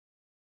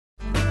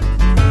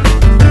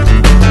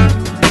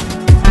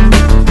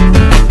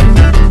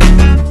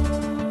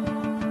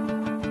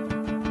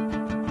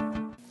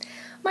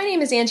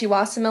name is Angie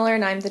Wassemiller,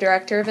 and I'm the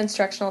Director of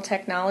Instructional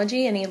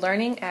Technology and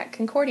E-Learning at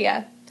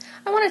Concordia.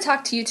 I want to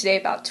talk to you today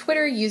about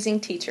Twitter using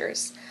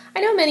teachers.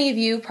 I know many of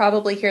you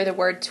probably hear the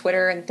word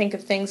Twitter and think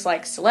of things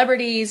like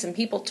celebrities and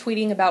people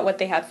tweeting about what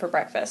they had for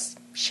breakfast.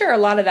 Sure, a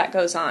lot of that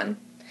goes on.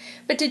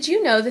 But did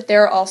you know that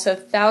there are also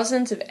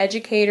thousands of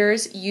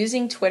educators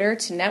using Twitter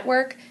to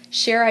network,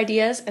 share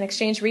ideas, and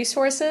exchange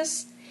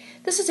resources?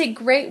 This is a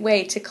great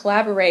way to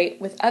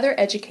collaborate with other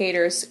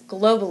educators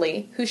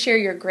globally who share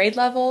your grade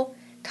level,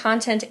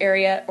 content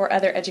area, or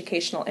other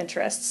educational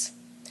interests.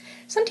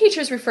 Some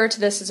teachers refer to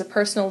this as a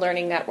personal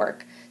learning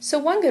network, so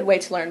one good way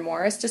to learn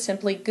more is to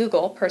simply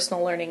Google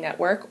Personal Learning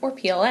Network or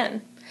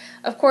PLN.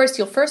 Of course,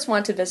 you'll first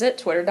want to visit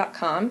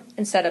twitter.com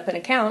and set up an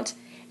account,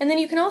 and then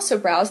you can also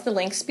browse the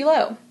links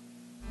below.